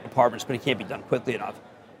into apartments, but it can't be done quickly enough.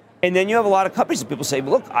 And then you have a lot of companies that people say,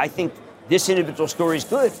 well, look, I think this individual story is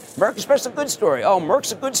good. Merck Express is a good story. Oh,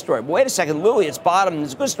 Merck's a good story. Well, wait a second, Lilly, it's bottom,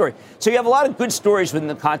 it's a good story. So you have a lot of good stories within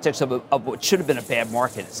the context of what should have been a bad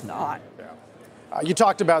market. It's not. You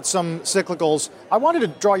talked about some cyclicals. I wanted to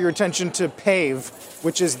draw your attention to PAVE,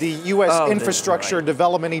 which is the U.S. Infrastructure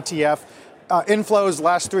Development ETF. Inflows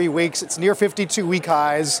last 3 weeks, it's near 52-week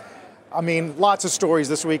highs. I mean, lots of stories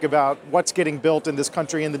this week about what's getting built in this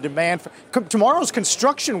country and the demand for tomorrow's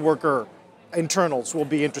construction worker internals will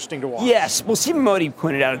be interesting to watch. Yes. Well, Stephen Modi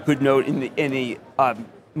pointed out a good note in the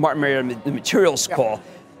Martin Marietta, the materials call.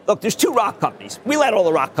 Look, there's 2 rock companies. We let all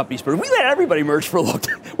the rock companies merge. We let everybody merge for a long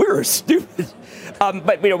time. We were stupid.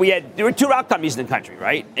 But there were 2 rock companies in the country,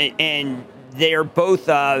 right? And they're both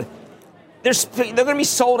they're going to be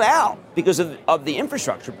sold out because of the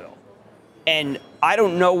infrastructure bill. And I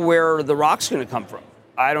don't know where the rock's going to come from.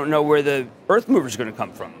 I don't know where the earth movers are going to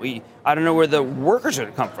come from. I don't know where the workers are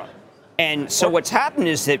going to come from. And so what's happened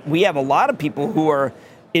is that we have a lot of people who are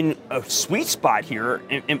in a sweet spot here,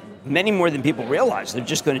 and many more than people realize. They're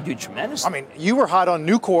just going to do tremendous. I mean, you were hot on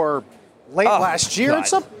Nucor late last year. God.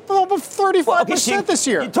 It's up over 35% this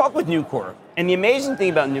year. You talk with Nucor, and the amazing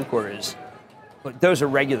thing about Nucor is, look, those are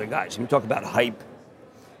regular guys. You talk about hype.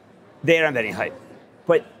 They don't have any hype.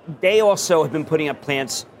 But they also have been putting up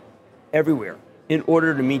plants everywhere in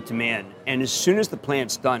order to meet demand. And as soon as the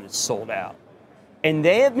plant's done, it's sold out. And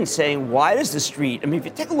they have been saying, why does the street, I mean, if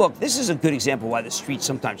you take a look, this is a good example of why the street's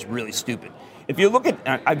sometimes really stupid. If you look at,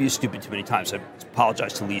 I've used stupid too many times, so I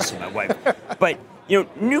apologize to Lisa, my wife. But,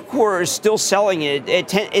 Nucor is still selling it,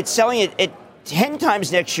 it's selling it at 10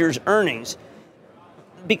 times next year's earnings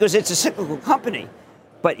because it's a cyclical company.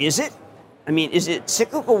 But is it? I mean, is it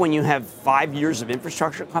cyclical when you have 5 years of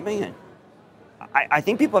infrastructure coming in? I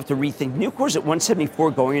think people have to rethink. Nucor's at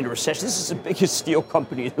 174 going into recession. This is the biggest steel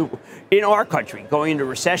company in our country going into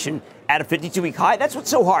recession at a 52-week high. That's what's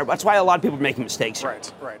so hard. That's why a lot of people are making mistakes here.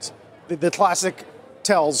 Right. The classic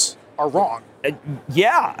tells are wrong.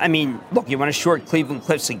 Yeah. I mean, look, you want to short Cleveland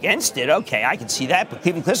Cliffs against it. Okay, I can see that. But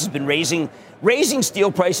Cleveland Cliffs has been raising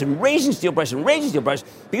steel price and raising steel price and raising steel price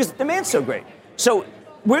because the demand's so great. So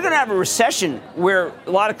we're going to have a recession where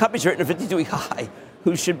a lot of companies are hitting a 52-week high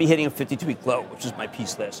who should be hitting a 52-week low, which was my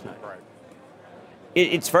piece last night. Right.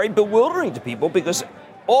 It's very bewildering to people because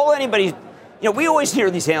we always hear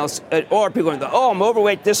these analysts, or people going, I'm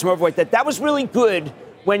overweight this, I'm overweight that. That was really good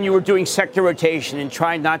when you were doing sector rotation and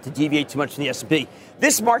trying not to deviate too much from the S&P.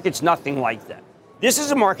 This market's nothing like that. This is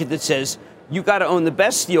a market that says you got to own the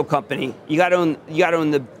best steel company, you got to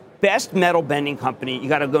own the best metal bending company, you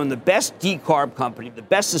got to own the best decarb company, the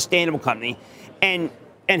best sustainable company, and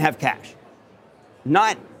have cash.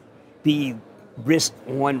 Not be risk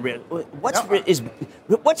on risk.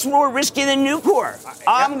 What's more risky than Nucor?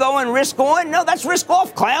 I'm going risk on. No, that's risk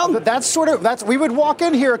off, clown. That's we would walk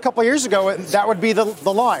in here a couple of years ago, and that would be the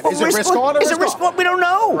line. Is it risk on or risk off? Is it risk on? We don't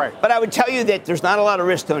know. Right. But I would tell you that there's not a lot of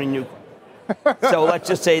risk owning Nucor. So let's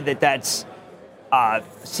just say that's.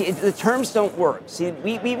 See, the terms don't work. See,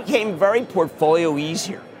 we became very portfolio-ease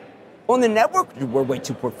here. On the network, we're way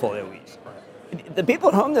too portfolio-ease. The people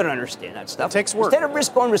at home don't understand that stuff. It takes work. Instead of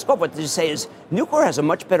risk on, risk off, what they say is Nucor has a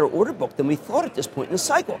much better order book than we thought at this point in the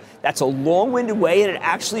cycle. That's a long-winded way, and it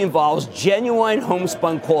actually involves genuine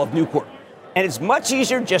homespun call of Nucor. And it's much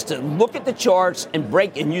easier just to look at the charts and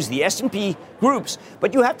break and use the S&P groups,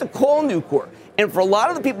 but you have to call Nucor. And for a lot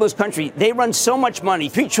of the people in this country, they run so much money,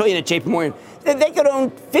 $3 trillion at JP Morgan, that they could own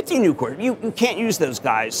 50 Nucor. You can't use those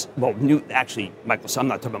guys. Well, Microsoft, I'm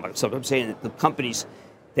not talking about Microsoft. I'm saying that the companies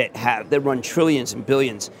that run trillions and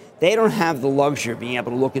billions, they don't have the luxury of being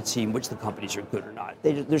able to look at seeing which the companies are good or not.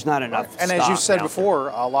 There's not enough. And as you said before,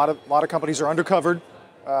 a lot of companies are undercovered.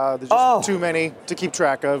 There's just too many to keep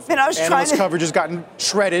track of. Analyst coverage has gotten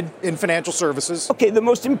shredded in financial services. Okay, the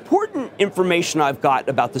most important information I've got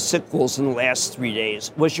about the cyclicals in the last 3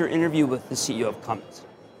 days was your interview with the CEO of Cummins.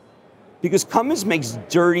 Because Cummins makes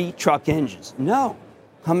dirty truck engines. No,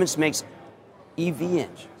 Cummins makes EV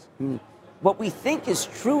engines. What we think is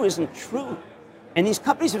true isn't true. And these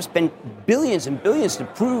companies have spent billions and billions to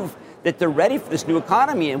prove that they're ready for this new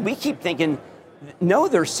economy. And we keep thinking, no,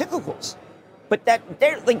 they're cyclicals. But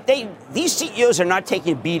these CEOs are not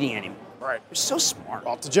taking a beating anymore. Right. They're so smart.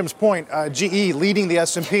 Well, to Jim's point, GE leading the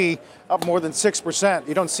S&P up more than 6%.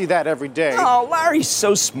 You don't see that every day. No, Larry's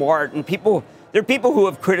so smart. And there are people who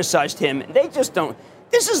have criticized him. And they just don't.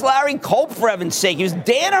 This is Larry Culp, for heaven's sake. He was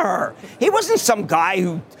Danaher. He wasn't some guy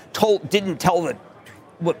who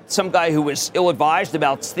some guy who was ill-advised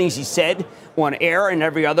about things he said on air and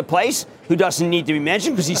every other place, who doesn't need to be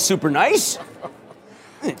mentioned because he's super nice.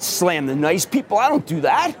 Slam the nice people. I don't do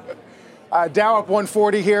that. Dow up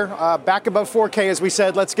 140 here, back above 4K, as we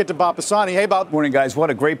said. Let's get to Bob Pisani. Hey, Bob. Morning, guys. What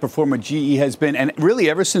a great performer GE has been. And really,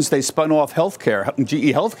 ever since they spun off healthcare,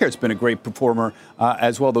 GE Healthcare has been a great performer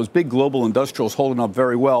as well. Those big global industrials holding up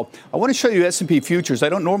very well. I want to show you S&P futures. I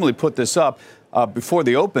don't normally put this up before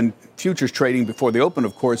the open, futures trading before the open,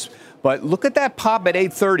 of course. But look at that pop at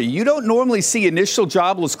 8:30. You don't normally see initial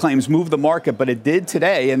jobless claims move the market, but it did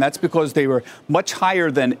today, and that's because they were much higher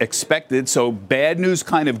than expected. So bad news,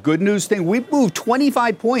 kind of good news thing. We've moved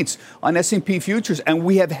 25 points on S&P futures, and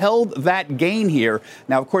we have held that gain here.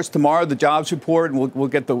 Now, of course, tomorrow the jobs report, and we'll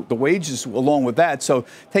get the wages along with that. So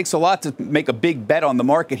it takes a lot to make a big bet on the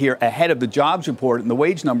market here ahead of the jobs report, and the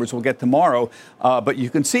wage numbers we'll get tomorrow. But you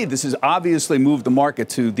can see this has obviously moved the market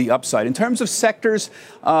to the upside. In terms of sectors,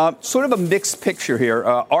 sort of a mixed picture here.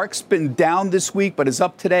 ARC's been down this week, but is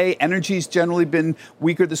up today. Energy's generally been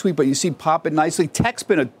weaker this week, but you see popping nicely. Tech's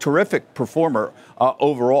been a terrific performer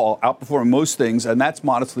overall, outperforming most things, and that's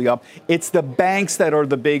modestly up. It's the banks that are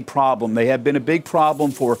the big problem. They have been a big problem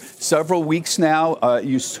for several weeks now.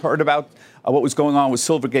 You heard about what was going on with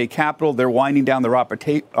Silvergate Capital. They're winding down their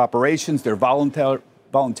operations. They're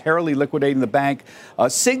voluntarily liquidating the bank.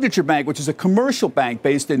 Signature Bank, which is a commercial bank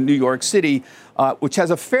based in New York City, which has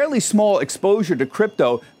a fairly small exposure to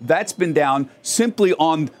crypto, that's been down simply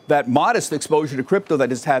on that modest exposure to crypto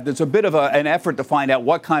that it's had. There's a bit of an effort to find out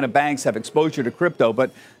what kind of banks have exposure to crypto, but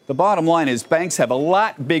the bottom line is banks have a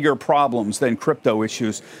lot bigger problems than crypto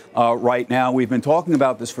issues right now. We've been talking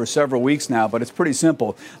about this for several weeks now, but it's pretty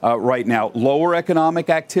simple right now. Lower economic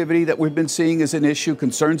activity that we've been seeing is an issue,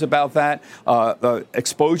 concerns about that.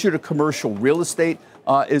 Exposure to commercial real estate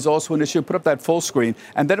is also an issue. Put up that full screen.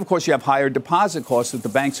 And then, of course, you have higher deposit costs that the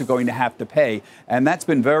banks are going to have to pay. And that's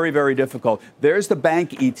been very, very difficult. There's the bank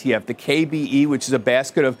ETF, the KBE, which is a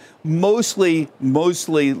basket of mostly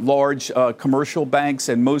large commercial banks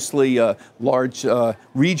and mostly large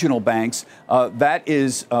regional banks. That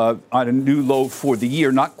is on a new low for the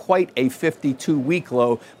year, not quite a 52-week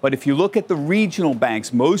low. But if you look at the regional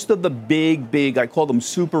banks, most of the big, I call them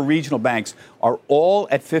super regional banks, are all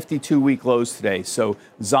at 52-week lows today. So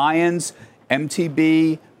Zions,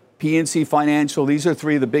 MTB, PNC Financial, these are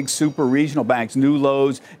three of the big super regional banks, new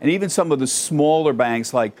lows, and even some of the smaller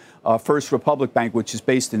banks like First Republic Bank, which is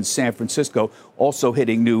based in San Francisco, also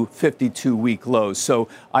hitting new 52-week lows. So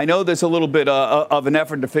I know there's a little bit of an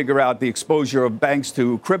effort to figure out the exposure of banks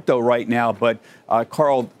to crypto right now, but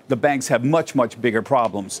Carl, the banks have much bigger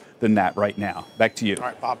problems than that right now. Back to you. All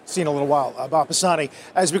right, Bob, seen a little while. Bob Pisani,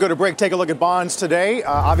 as we go to break, take a look at bonds today.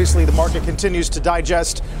 Obviously, the market continues to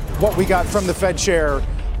digest what we got from the Fed chair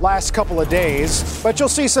last couple of days, but you'll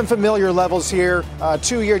see some familiar levels here.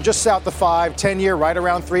 2-year just south of 5, 10-year right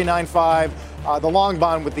around 3.95. The long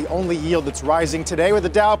bond with the only yield that's rising today, with the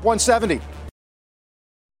Dow up 170.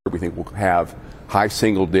 We think we'll have high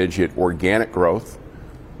single-digit organic growth.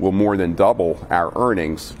 We'll more than double our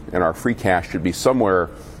earnings, and our free cash should be somewhere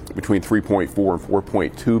between $3.4 and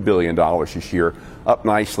 $4.2 billion this year, up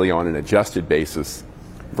nicely on an adjusted basis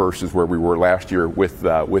versus where we were last year with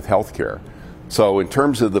healthcare. So in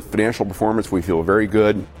terms of the financial performance, we feel very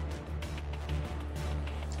good.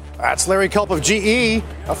 That's Larry Culp of GE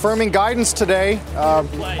affirming guidance today on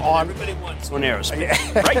everybody wants on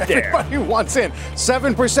aerospace. Right there. Everybody wants in.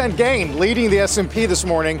 7% gain leading the S&P this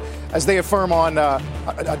morning as they affirm on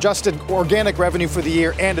adjusted organic revenue for the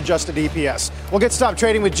year and adjusted EPS. We'll get Stop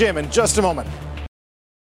Trading with Jim in just a moment.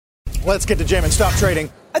 Let's get to Jim and Stop Trading.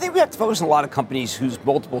 I think we have to focus on a lot of companies whose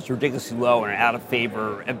multiples are ridiculously low and are out of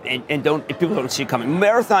favor and people don't see it coming.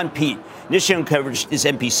 Marathon Pete, initial coverage is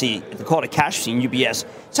MPC. They call it a cash machine, UBS.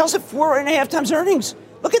 Sells at 4.5 times earnings.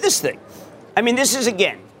 Look at this thing. I mean, this is,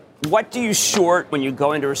 again, what do you short when you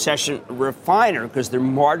go into recession? A refiner, because their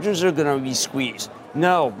margins are going to be squeezed.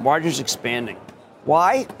 No, margins expanding.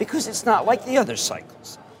 Why? Because it's not like the other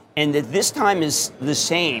cycles. And that this time is the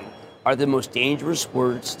same are the most dangerous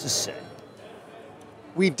words to say.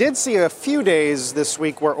 We did see a few days this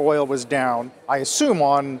week where oil was down, I assume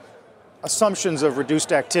on assumptions of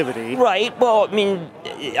reduced activity. Right. Well, I mean,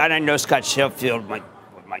 and I know Scott Sheffield, my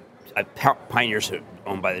Pioneers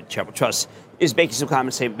owned by the Chapel Trust, is making some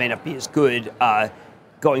comments saying it may not be as good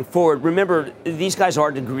going forward. Remember, these guys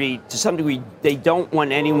are to some degree, they don't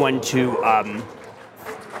want anyone to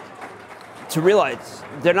realize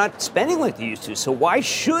they're not spending like they used to. So why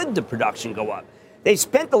should the production go up? They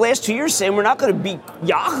spent the last 2 years saying we're not going to be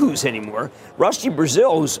yahoos anymore. Rusty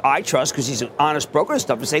Brazil, who's I trust because he's an honest broker and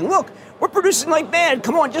stuff, is saying, look, we're producing like mad.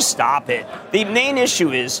 Come on, just stop it. The main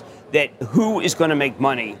issue is that who is going to make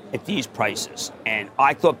money at these prices? And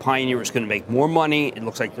I thought Pioneer was going to make more money. It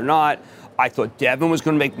looks like they're not. I thought Devon was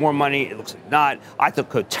going to make more money. It looks like not. I thought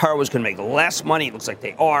Coterra was going to make less money. It looks like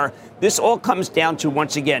they are. This all comes down to,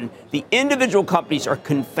 once again, the individual companies are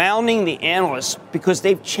confounding the analysts because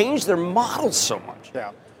they've changed their models so much.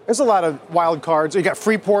 Yeah. There's a lot of wild cards. You got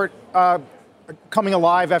Freeport coming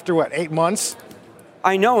alive after, 8 months?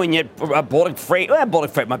 I know, and yet Baltic Freight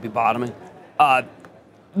might be bottoming.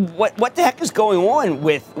 What the heck is going on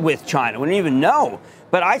with China? We don't even know.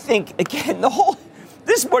 But I think, again,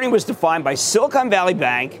 this morning was defined by Silicon Valley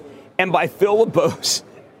Bank and by Phil LeBeau's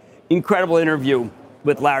incredible interview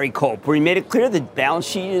with Larry Culp, where he made it clear that balance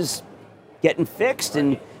sheet is getting fixed.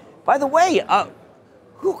 And by the way,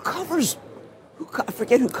 who covers GE at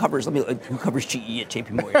JP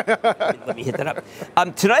Morgan? let me hit that up.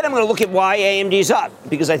 Tonight I'm going to look at why AMD is up,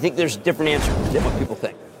 because I think there's a different answer than what people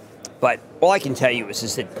think. But all I can tell you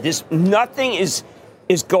is that nothing is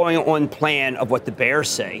going on plan of what the bears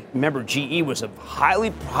say. Remember, GE was a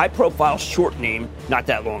high-profile short name not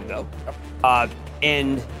that long ago.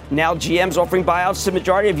 And now GM's offering buyouts to the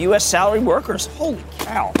majority of U.S. salaried workers. Holy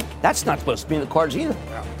cow. That's not supposed to be in the cards either.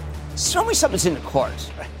 Show me something that's in the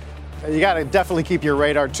cards. You got to definitely keep your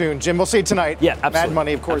radar tuned. Jim, we'll see you tonight. Yeah, absolutely. Mad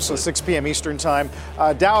Money, of course, at 6 p.m. Eastern Time.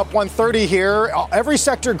 Dow up 130 here. Every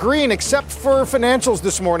sector green except for financials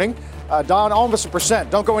this morning. Down almost 1%.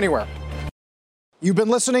 Don't go anywhere. You've been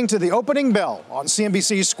listening to The Opening Bell on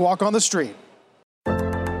CNBC's Squawk on the Street.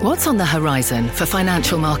 What's on the horizon for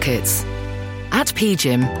financial markets? At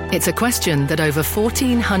PGIM, it's a question that over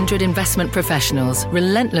 1,400 investment professionals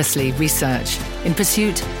relentlessly research in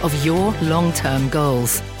pursuit of your long-term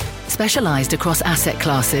goals. Specialized across asset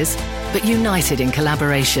classes, but united in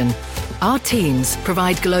collaboration, our teams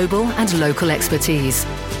provide global and local expertise.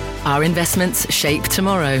 Our investments shape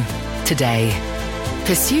tomorrow, today.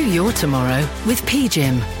 Pursue your tomorrow with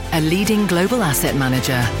PGIM, a leading global asset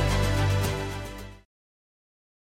manager.